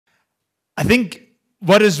I think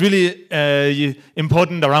what is really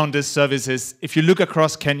important around this service is, if you look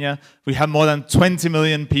across Kenya, we have more than 20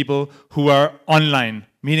 million people who are online,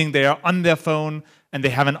 meaning they are on their phone and they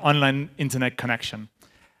have an online internet connection.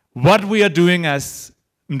 What we are doing as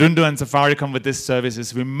Mdundo and Safaricom with this service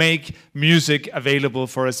is we make music available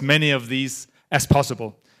for as many of these as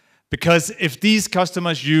possible. Because if these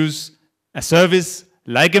customers use a service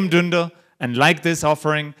like Mdundo and like this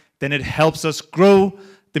offering, then it helps us grow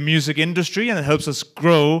the music industry, and it helps us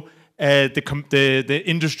grow the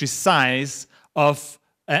industry size of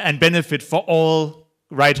and benefit for all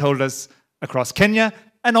right holders across Kenya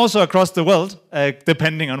and also across the world,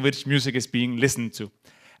 depending on which music is being listened to.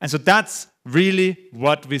 And so that's really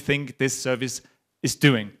what we think this service is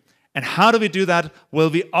doing. And how do we do that? Well,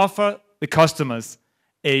 we offer the customers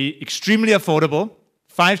a extremely affordable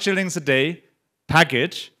 5 shillings a day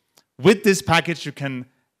package. With this package, you can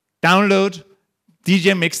download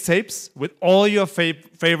DJ mixtapes with all your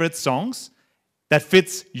favorite songs that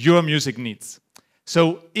fits your music needs.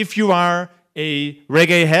 So if you are a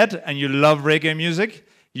reggae head and you love reggae music,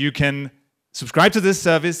 you can subscribe to this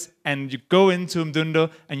service and you go into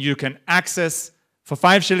Mdundo and you can access for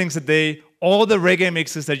 5 shillings a day all the reggae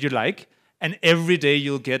mixes that you like, and every day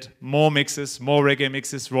you'll get more mixes, more reggae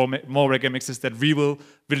mixes, more reggae mixes that we will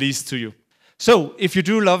release to you. So if you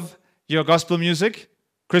do love your gospel music,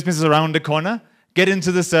 Christmas is around the corner, get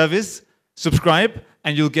into the service, subscribe,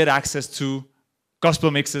 and you'll get access to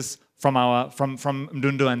gospel mixes from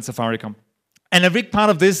Mdundo and Safaricom. And a big part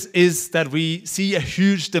of this is that we see a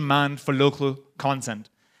huge demand for local content.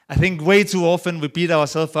 I think way too often we beat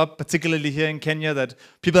ourselves up, particularly here in Kenya, that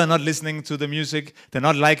people are not listening to the music, they're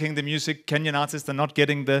not liking the music, Kenyan artists are not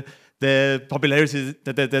getting the popularity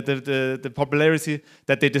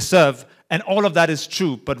that they deserve. And all of that is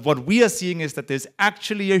true. But what we are seeing is that there's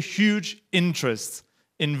actually a huge interest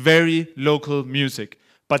in very local music,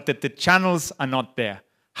 but that the channels are not there.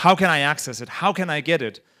 How can I access it? How can I get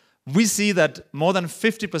it? We see that more than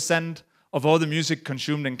 50% of all the music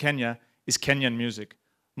consumed in Kenya is Kenyan music.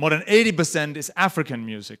 More than 80% is African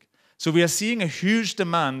music. So we are seeing a huge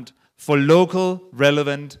demand for local,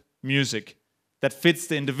 relevant music that fits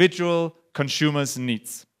the individual consumer's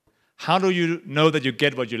needs. How do you know that you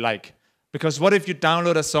get what you like? Because what if you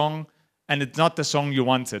download a song and it's not the song you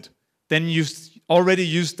wanted? Then you already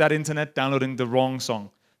used that internet downloading the wrong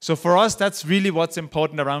song. So for us, that's really what's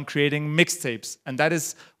important around creating mixtapes. And that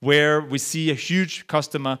is where we see a huge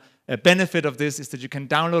customer benefit of this, is that you can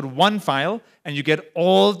download one file and you get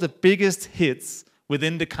all the biggest hits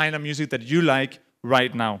within the kind of music that you like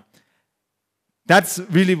right now. That's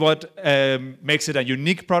really what makes it a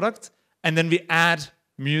unique product. And then we add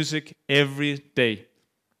music every day.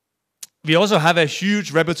 We also have a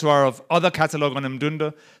huge repertoire of other catalog on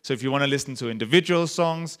Mdundo. So if you want to listen to individual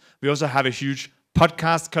songs, we also have a huge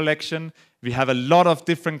podcast collection. We have a lot of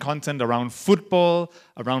different content around football,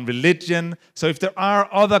 around religion. So if there are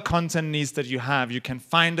other content needs that you have, you can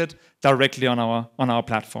find it directly on our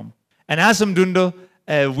platform. And as Mdundo,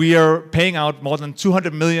 we are paying out more than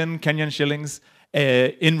 200 million Kenyan shillings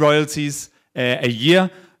in royalties a year,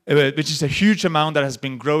 which is a huge amount that has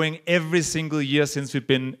been growing every single year since we've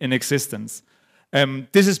been in existence.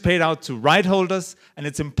 This is paid out to right holders, and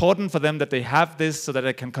it's important for them that they have this so that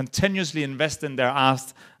they can continuously invest in their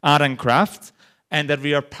art and craft, and that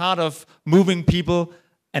we are part of moving people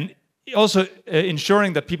and also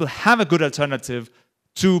ensuring that people have a good alternative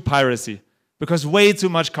to piracy, because way too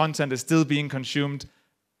much content is still being consumed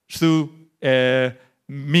through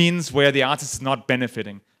means where the artist is not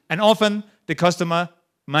benefiting. And often the customer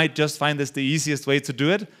might just find this the easiest way to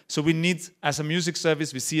do it. So we need, as a music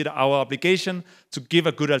service, we see it our obligation to give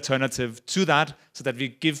a good alternative to that, so that we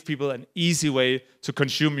give people an easy way to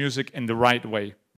consume music in the right way.